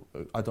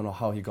know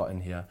how he got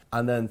in here.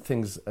 And then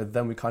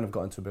then we kind of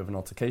got into a bit of an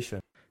altercation.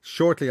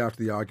 Shortly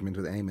after the argument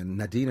with Eamon,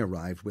 Nadine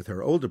arrived with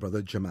her older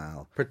brother,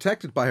 Jamal.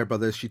 Protected by her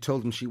brothers, she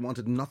told him she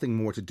wanted nothing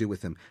more to do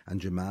with him,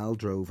 and Jamal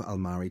drove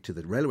Almari to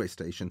the railway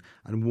station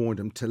and warned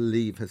him to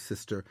leave his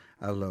sister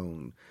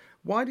alone.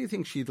 Why do you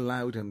think she'd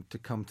allowed him to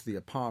come to the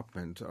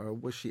apartment, or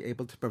was she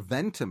able to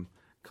prevent him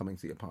coming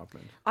to the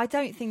apartment? I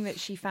don't think that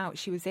she felt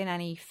she was in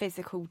any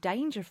physical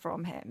danger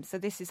from him. So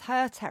this is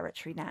her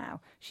territory now.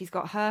 She's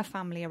got her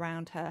family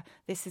around her.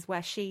 This is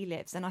where she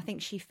lives, and I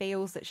think she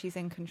feels that she's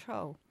in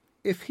control.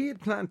 If he had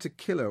planned to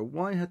kill her,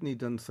 why hadn't he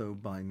done so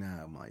by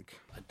now,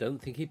 Mike? I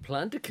don't think he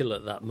planned to kill her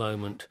at that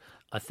moment.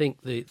 I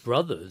think the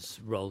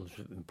brothers' role is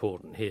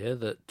important here,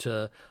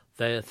 that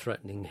they're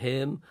threatening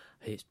him.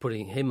 He's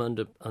putting him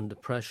under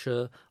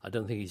pressure. I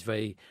don't think he's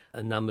very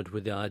enamoured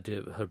with the idea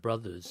of her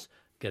brothers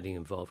getting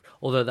involved,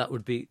 although that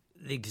would be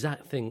the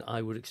exact thing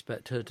I would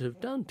expect her to have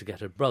done, to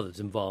get her brothers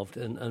involved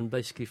and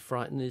basically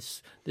frighten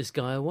this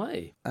guy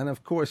away. And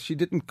of course, she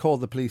didn't call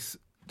the police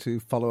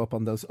to follow up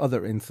on those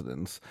other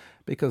incidents,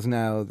 because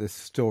now this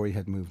story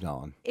had moved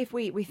on. If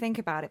we think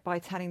about it, by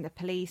telling the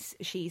police,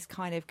 she's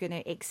kind of going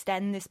to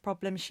extend this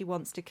problem. She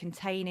wants to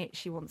contain it,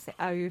 she wants it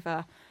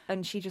over,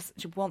 and she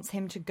wants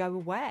him to go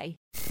away.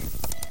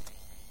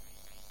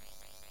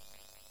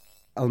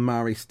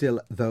 Almari still,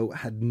 though,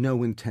 had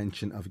no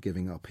intention of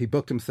giving up. He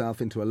booked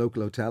himself into a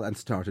local hotel and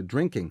started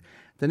drinking.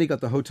 Then he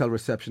got the hotel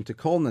reception to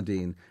call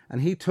Nadine,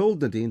 and he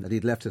told Nadine that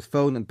he'd left his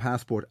phone and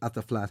passport at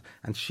the flat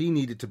and she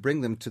needed to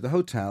bring them to the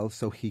hotel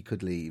so he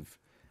could leave.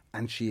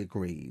 And she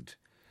agreed.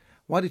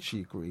 Why did she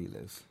agree,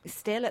 Liz?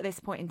 Still, at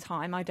this point in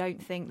time, I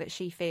don't think that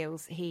she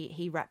feels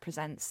he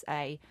represents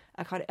a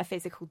kind of a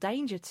physical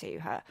danger to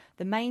her.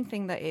 The main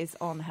thing that is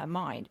on her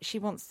mind, she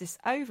wants this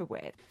over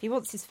with. He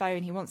wants his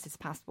phone, he wants his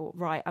passport.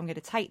 Right, I'm going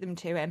to take them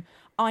to him.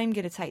 I'm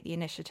going to take the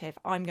initiative.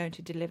 I'm going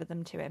to deliver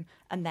them to him.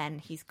 And then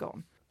he's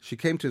gone. She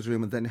came to his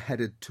room and then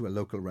headed to a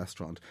local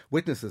restaurant.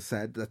 Witnesses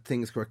said that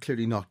things were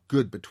clearly not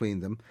good between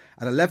them.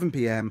 At 11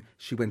 p.m,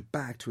 she went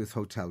back to his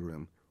hotel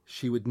room.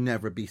 She would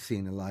never be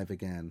seen alive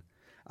again.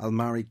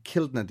 Al-Mari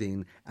killed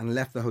Nadine and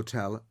left the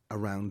hotel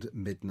around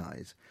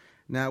midnight.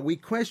 Now, we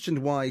questioned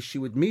why she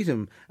would meet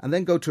him and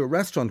then go to a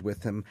restaurant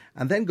with him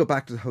and then go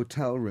back to the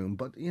hotel room.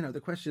 But,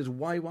 the question is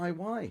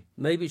why?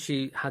 Maybe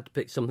she had to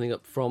pick something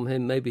up from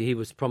him. Maybe he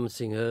was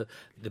promising her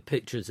the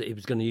pictures that he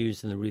was going to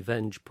use in the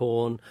revenge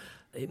porn.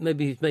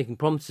 Maybe he's making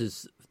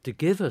promises to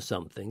give her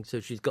something, so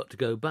she's got to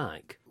go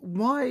back.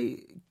 Why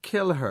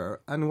kill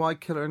her and why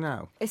kill her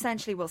now?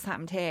 Essentially what's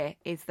happened here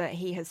is that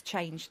he has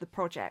changed the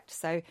project.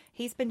 So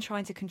he's been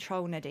trying to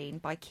control Nadine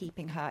by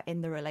keeping her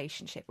in the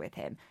relationship with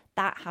him.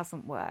 That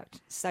hasn't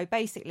worked. So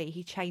basically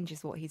he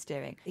changes what he's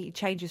doing. He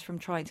changes from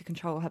trying to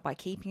control her by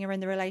keeping her in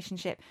the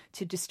relationship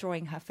to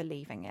destroying her for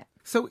leaving it.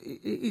 So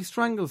he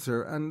strangles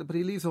her, but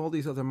he leaves all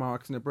these other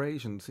marks and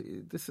abrasions.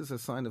 This is a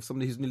sign of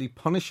somebody who's nearly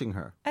punishing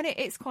her. And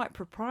it's quite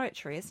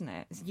proprietary, isn't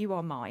it? You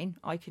are mine.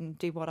 I can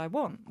do what I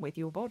want with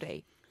your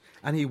body.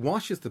 And he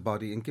washes the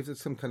body and gives it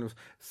some kind of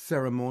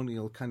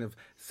ceremonial kind of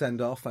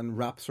send-off and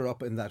wraps her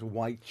up in that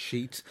white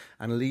sheet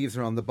and leaves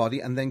her on the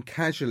body and then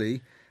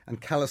casually and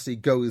callously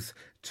goes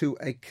to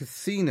a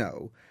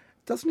casino.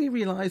 Doesn't he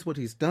realise what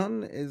he's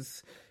done?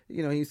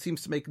 He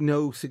seems to make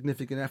no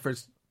significant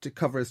efforts to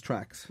cover his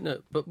tracks. No,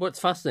 but what's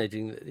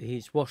fascinating,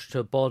 he's washed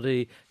her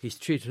body, he's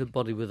treated her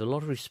body with a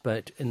lot of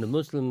respect. In the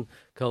Muslim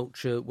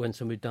culture, when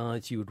somebody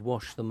dies, you would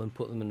wash them and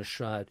put them in a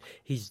shroud.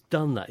 He's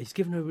done that. He's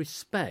given her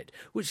respect,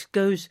 which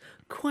goes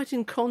quite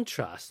in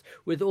contrast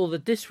with all the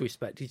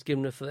disrespect he's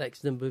given her for the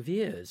X number of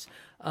years.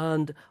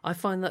 And I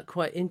find that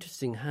quite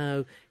interesting,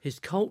 how his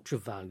culture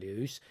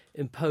values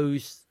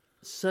impose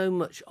so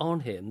much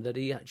on him that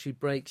he actually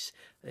breaks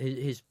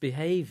his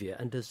behaviour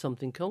and does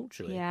something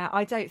culturally. Yeah,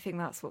 I don't think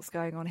that's what's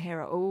going on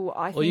here at all.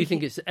 Or you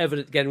think it's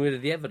getting rid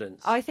of the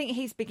evidence? I think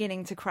he's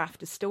beginning to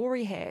craft a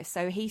story here.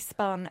 So he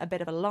spun a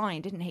bit of a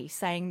line, didn't he,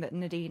 saying that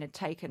Nadine had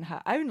taken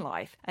her own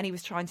life, and he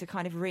was trying to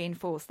kind of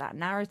reinforce that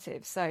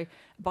narrative. So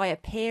by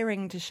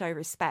appearing to show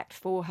respect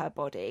for her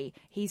body,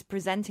 he's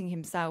presenting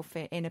himself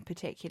in a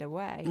particular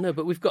way. No,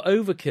 but we've got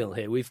overkill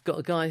here. We've got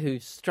a guy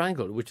who's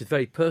strangled, which is a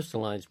very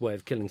personalised way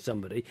of killing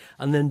somebody,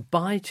 and then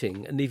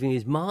biting and leaving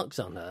his marks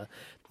on her.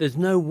 There's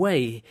no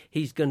way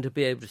he's going to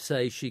be able to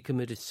say she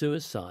committed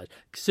suicide.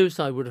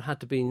 Suicide would have had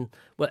to been,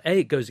 well, A,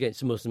 it goes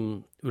against the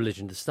Muslim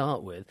religion to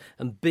start with,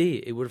 and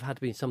B, it would have had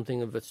to be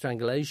something of a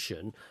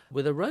strangulation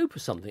with a rope or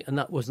something, and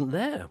that wasn't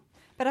there.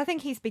 But I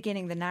think he's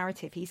beginning the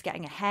narrative. He's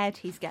getting ahead,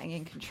 he's getting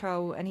in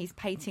control, and he's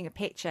painting a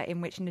picture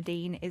in which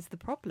Nadine is the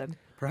problem.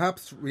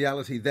 Perhaps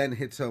reality then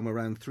hits home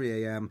around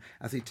 3 a.m.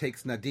 as he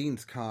takes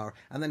Nadine's car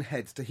and then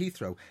heads to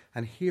Heathrow.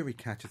 And here he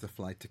catches a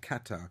flight to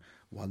Qatar,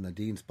 while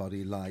Nadine's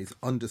body lies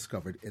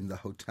undiscovered in the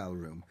hotel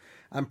room.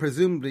 And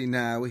presumably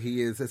now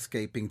he is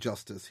escaping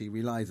justice. He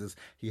realises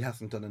he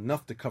hasn't done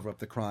enough to cover up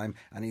the crime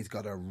and he's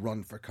got to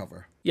run for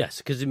cover. Yes,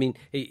 because,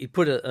 he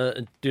put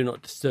a do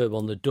not disturb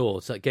on the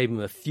door, so it gave him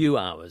a few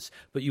hours.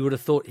 But you would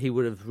have thought he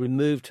would have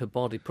removed her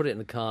body, put it in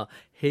the car,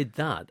 hid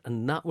that,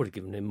 and that would have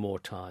given him more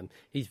time.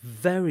 He's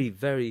very,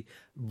 very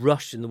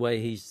rushed in the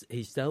way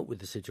he's dealt with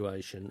the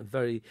situation,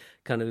 very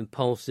kind of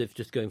impulsive,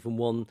 just going from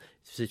one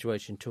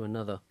situation to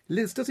another.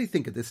 Liz, does he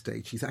think at this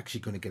stage he's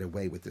actually going to get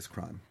away with this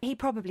crime? He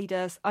probably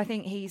does. I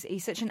think he's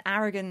such an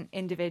arrogant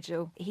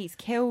individual. He's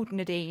killed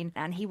Nadine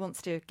and he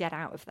wants to get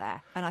out of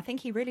there. And I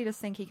think he really does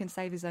think he can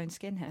save his own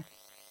skin here.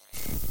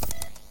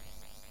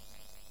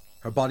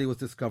 Her body was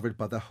discovered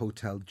by the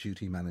hotel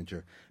duty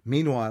manager.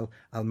 Meanwhile,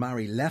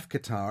 Al-Mari left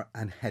Qatar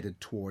and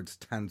headed towards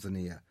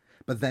Tanzania.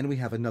 But then we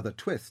have another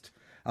twist.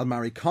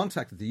 Al-Mari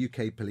contacted the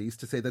UK police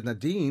to say that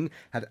Nadine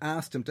had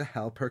asked him to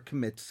help her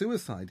commit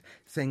suicide,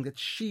 saying that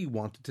she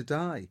wanted to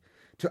die.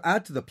 To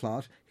add to the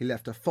plot, he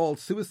left a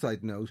false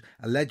suicide note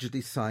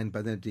allegedly signed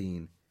by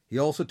Nadine. He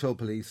also told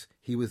police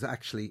he was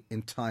actually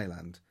in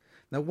Thailand.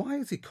 Now, why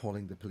is he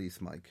calling the police,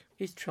 Mike?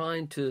 He's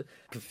trying to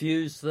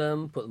confuse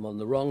them, put them on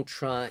the wrong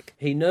track.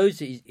 He knows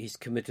he's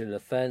committed an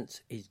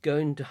offence. He's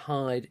going to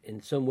hide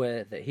in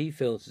somewhere that he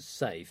feels is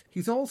safe.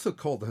 He's also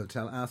called the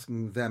hotel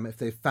asking them if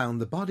they've found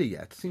the body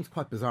yet. Seems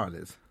quite bizarre,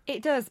 Liz.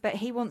 It does, but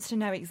he wants to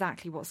know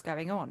exactly what's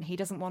going on. He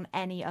doesn't want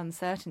any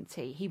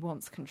uncertainty. He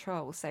wants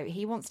control. So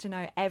he wants to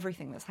know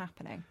everything that's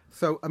happening.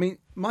 So,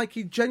 Mike,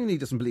 he genuinely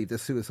doesn't believe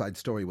this suicide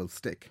story will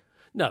stick.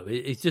 No,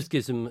 it just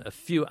gives him a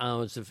few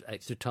hours of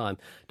extra time.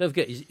 Don't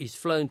forget, he's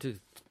flown to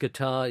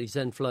Qatar, he's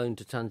then flown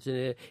to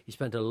Tanzania. He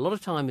spent a lot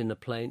of time in the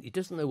plane. He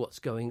doesn't know what's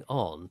going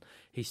on.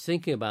 He's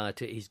thinking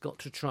about it. He's got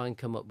to try and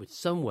come up with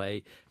some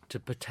way to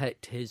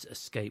protect his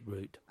escape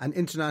route. An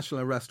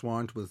international arrest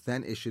warrant was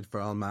then issued for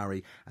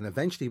Al-Mari and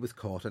eventually he was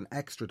caught and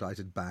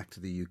extradited back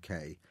to the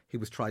UK. He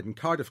was tried in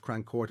Cardiff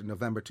Crown Court in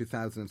November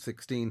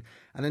 2016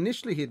 and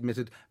initially he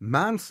admitted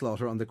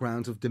manslaughter on the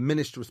grounds of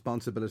diminished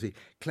responsibility,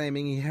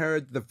 claiming he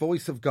heard the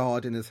voice of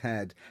God in his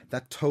head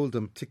that told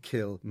him to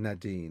kill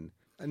Nadine.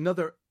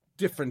 Another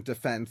different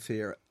defence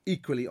here,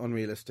 equally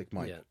unrealistic,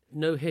 Mike. Yeah.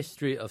 No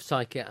history of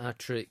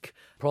psychiatric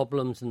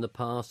problems in the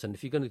past, and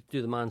if you're going to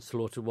do the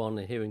manslaughter one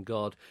and hearing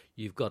God,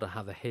 you've got to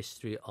have a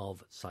history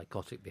of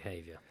psychotic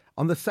behaviour.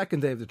 On the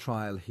second day of the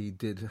trial, he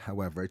did,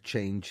 however,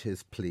 change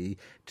his plea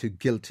to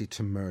guilty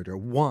to murder.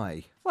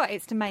 Why? Well,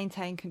 it's to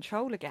maintain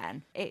control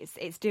again.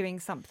 It's doing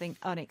something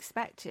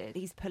unexpected.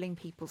 He's pulling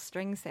people's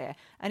strings here.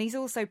 And he's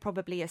also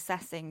probably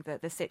assessing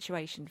the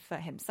situation for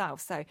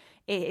himself. So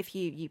if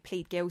you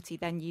plead guilty,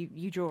 then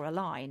you draw a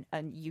line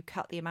and you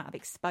cut the amount of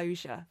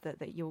exposure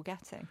that you're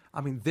getting.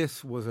 I mean,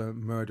 this was a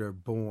murder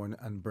born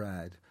and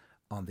bred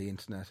on the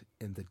internet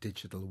in the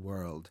digital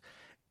world.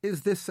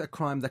 Is this a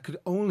crime that could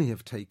only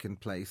have taken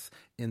place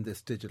in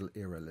this digital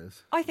era,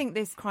 Liz? I think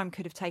this crime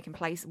could have taken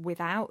place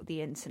without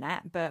the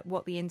internet, but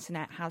what the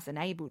internet has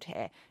enabled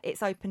here,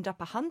 it's opened up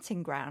a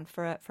hunting ground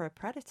for a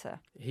predator.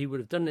 He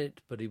would have done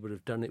it, but he would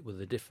have done it with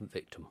a different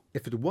victim.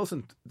 If it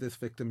wasn't this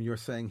victim, you're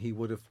saying he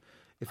would have,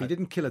 if he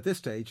didn't kill at this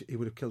stage, he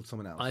would have killed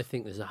someone else. I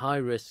think there's a high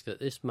risk that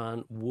this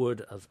man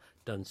would have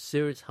done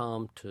serious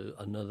harm to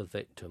another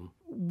victim.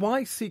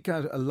 Why seek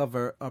out a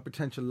lover or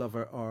potential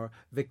lover or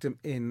victim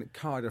in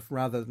Cardiff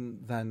rather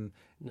than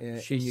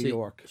in New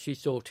York? She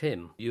sought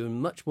him. You're in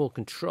much more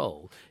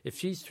control. If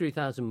she's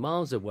 3,000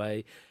 miles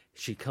away,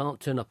 she can't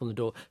turn up on the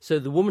door. So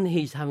the woman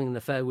he's having an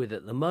affair with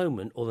at the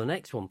moment, or the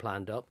next one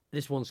planned up,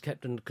 this one's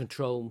kept under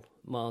control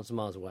miles and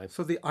miles away.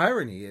 So the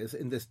irony is,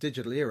 in this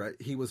digital era,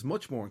 he was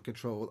much more in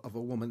control of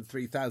a woman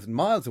 3,000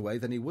 miles away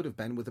than he would have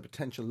been with a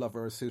potential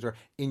lover or suitor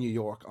in New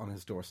York on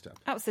his doorstep.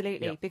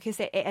 Absolutely, because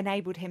it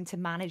enabled him to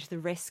manage the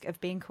risk of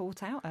being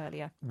caught out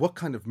earlier. What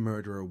kind of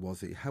murderer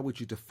was he? How would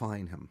you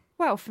define him?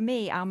 Well, for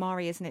me,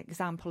 Al-Mari is an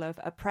example of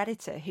a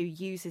predator who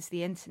uses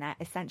the internet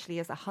essentially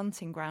as a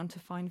hunting ground to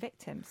find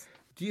victims.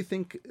 Do you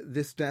think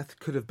this death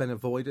could have been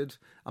avoided?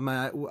 I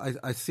mean,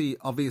 I see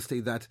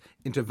obviously that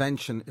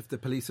intervention, if the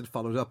police had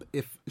followed up,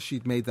 if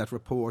she'd made that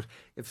report,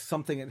 if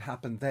something had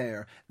happened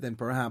there, then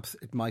perhaps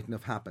it mightn't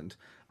have happened.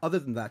 Other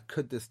than that,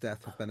 could this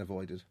death have been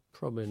avoided?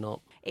 Probably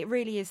not. It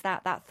really is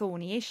that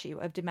thorny issue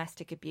of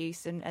domestic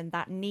abuse and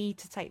that need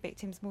to take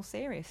victims more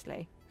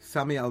seriously.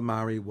 Sami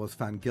Al-Mari was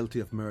found guilty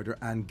of murder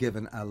and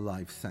given a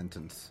life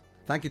sentence.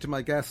 Thank you to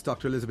my guests,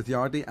 Dr. Elizabeth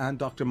Yardley and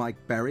Dr.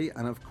 Mike Berry.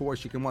 And of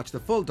course, you can watch the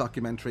full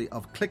documentary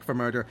of Click for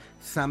Murder,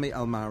 Sami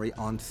Al-Mari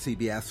on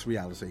CBS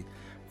Reality.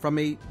 From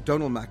me,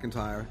 Donald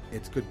McIntyre,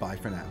 it's goodbye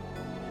for now.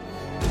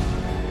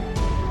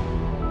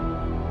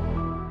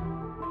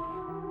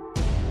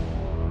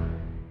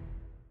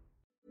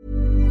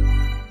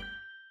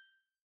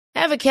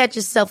 Ever catch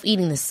yourself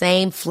eating the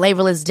same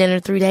flavorless dinner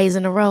 3 days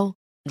in a row?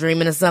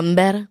 Dreaming of something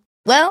better?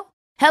 Well,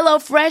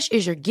 HelloFresh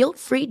is your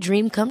guilt-free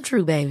dream come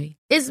true, baby.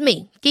 It's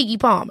me, Keke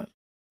Palmer.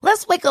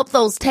 Let's wake up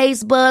those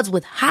taste buds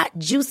with hot,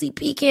 juicy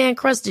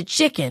pecan-crusted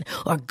chicken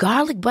or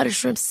garlic butter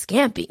shrimp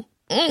scampi.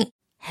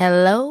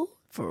 Hello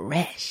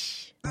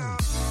Fresh.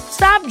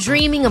 Stop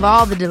dreaming of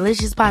all the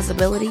delicious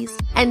possibilities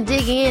and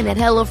dig in at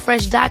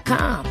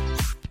HelloFresh.com.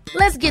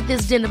 Let's get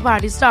this dinner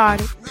party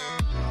started.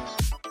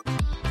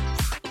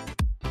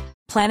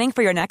 Planning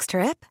for your next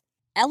trip?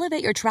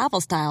 Elevate your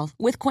travel style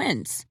with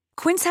Quince.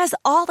 Quince has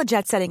all the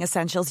jet-setting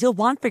essentials you'll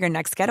want for your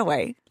next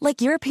getaway,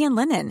 like European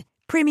linen,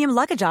 premium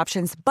luggage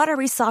options,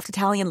 buttery soft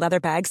Italian leather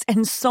bags,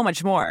 and so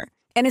much more.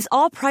 And is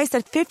all priced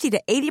at 50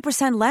 to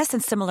 80% less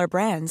than similar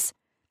brands.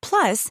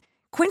 Plus,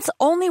 Quince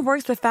only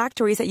works with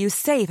factories that use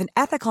safe and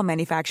ethical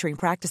manufacturing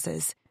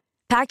practices.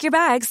 Pack your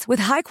bags with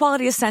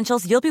high-quality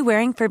essentials you'll be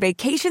wearing for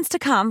vacations to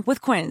come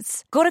with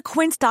Quince. Go to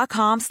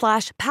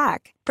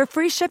quince.com/pack for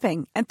free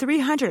shipping and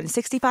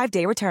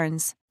 365-day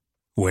returns.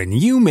 When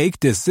you make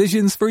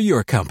decisions for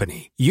your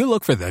company, you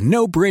look for the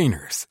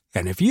no-brainers.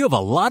 And if you have a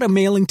lot of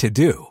mailing to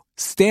do,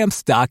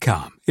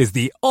 Stamps.com is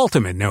the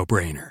ultimate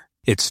no-brainer.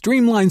 It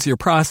streamlines your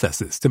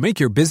processes to make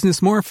your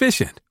business more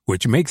efficient,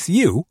 which makes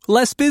you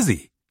less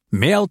busy.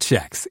 Mail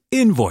checks,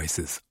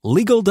 invoices,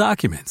 legal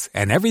documents,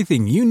 and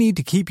everything you need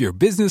to keep your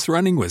business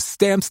running with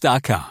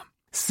Stamps.com.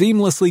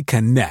 Seamlessly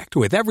connect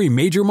with every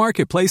major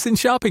marketplace and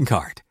shopping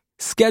cart.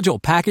 Schedule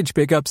package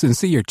pickups and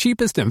see your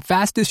cheapest and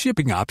fastest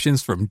shipping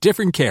options from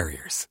different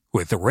carriers,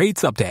 with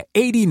rates up to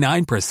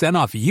 89%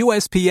 off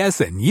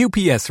USPS and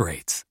UPS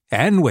rates.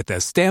 And with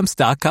the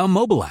Stamps.com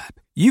mobile app,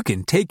 you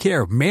can take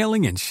care of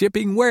mailing and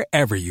shipping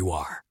wherever you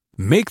are.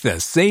 Make the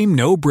same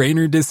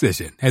no-brainer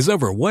decision as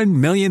over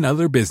 1 million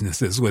other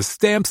businesses with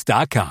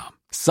Stamps.com.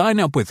 Sign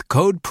up with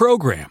code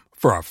PROGRAM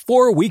for a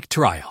 4-week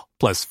trial,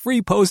 plus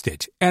free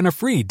postage and a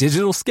free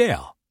digital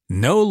scale.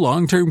 No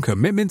long-term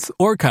commitments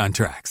or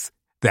contracts.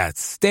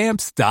 That's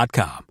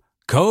Stamps.com.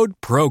 Code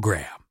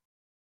PROGRAM.